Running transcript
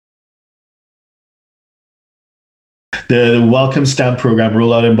The welcome stamp program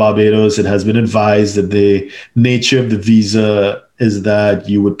rolled out in Barbados. It has been advised that the nature of the visa is that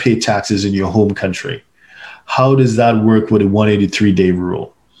you would pay taxes in your home country. How does that work with a 183-day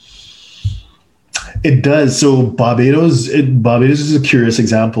rule? It does. So Barbados is a curious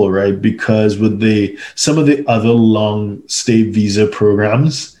example, right? Because with some of the other long stay visa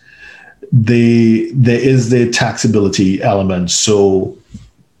programs, there is the taxability element. So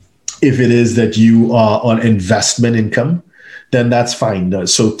if it is that you are on investment income, then that's fine.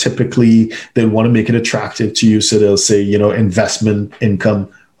 So typically they want to make it attractive to you. So they'll say, investment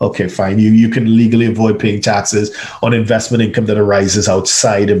income. Okay, fine. You can legally avoid paying taxes on investment income that arises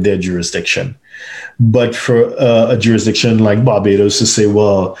outside of their jurisdiction. But for a jurisdiction like Barbados to say,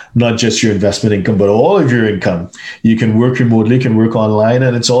 well, not just your investment income, but all of your income, you can work remotely, can work online,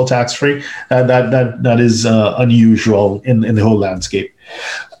 and it's all tax free. That is unusual in the whole landscape.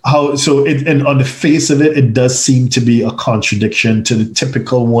 And on the face of it, it does seem to be a contradiction to the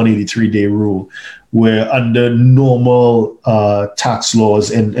typical 183-day rule, where under normal tax laws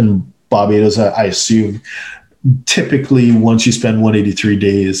in Barbados, I assume, typically once you spend 183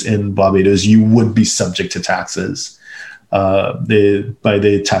 days in Barbados, you would be subject to taxes by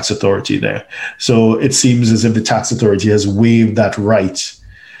the tax authority there. So it seems as if the tax authority has waived that right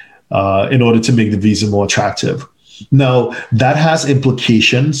in order to make the visa more attractive. Now, that has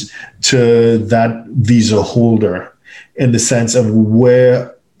implications to that visa holder in the sense of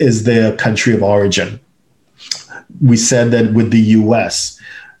where is their country of origin. We said that with the US,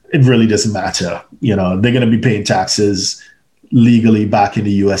 it really doesn't matter. They're going to be paying taxes legally back in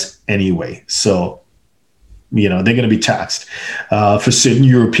the US anyway. So, they're going to be taxed. For certain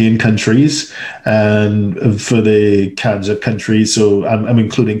European countries and for the kinds of countries, so I'm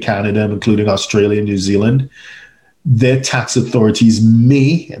including Canada, I'm including Australia and New Zealand, their tax authorities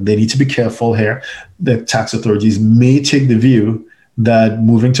they need to be careful here, the tax authorities may take the view that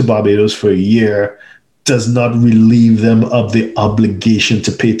moving to Barbados for a year does not relieve them of the obligation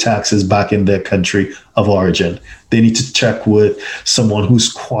to pay taxes back in their country of origin. They need to check with someone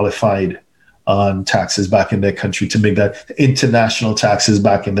who's qualified on taxes back in their country to make that international taxes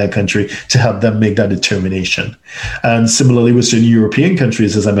back in their country to help them make that determination. And similarly with certain European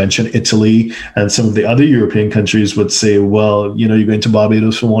countries, as I mentioned, Italy and some of the other European countries would say, well, you're going to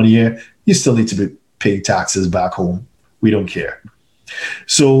Barbados for 1 year, you still need to be paying taxes back home. We don't care.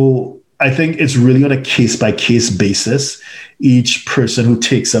 So I think it's really on a case-by-case basis. Each person who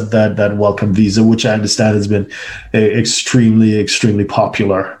takes up that welcome visa, which I understand has been extremely, extremely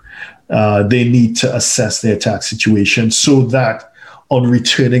popular, they need to assess their tax situation so that on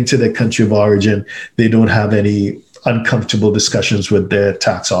returning to their country of origin, they don't have any uncomfortable discussions with their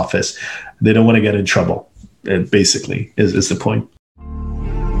tax office. They don't want to get in trouble, basically, is the point.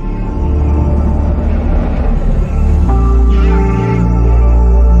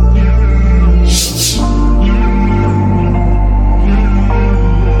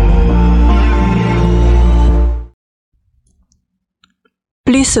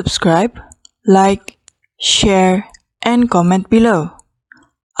 Please subscribe, like, share, and comment below.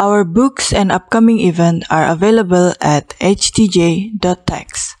 Our books and upcoming events are available at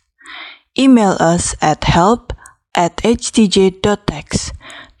htj.tax. Email us at help@htj.tax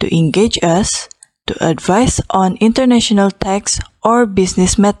to engage us, to advise on international tax or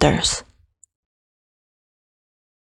business matters.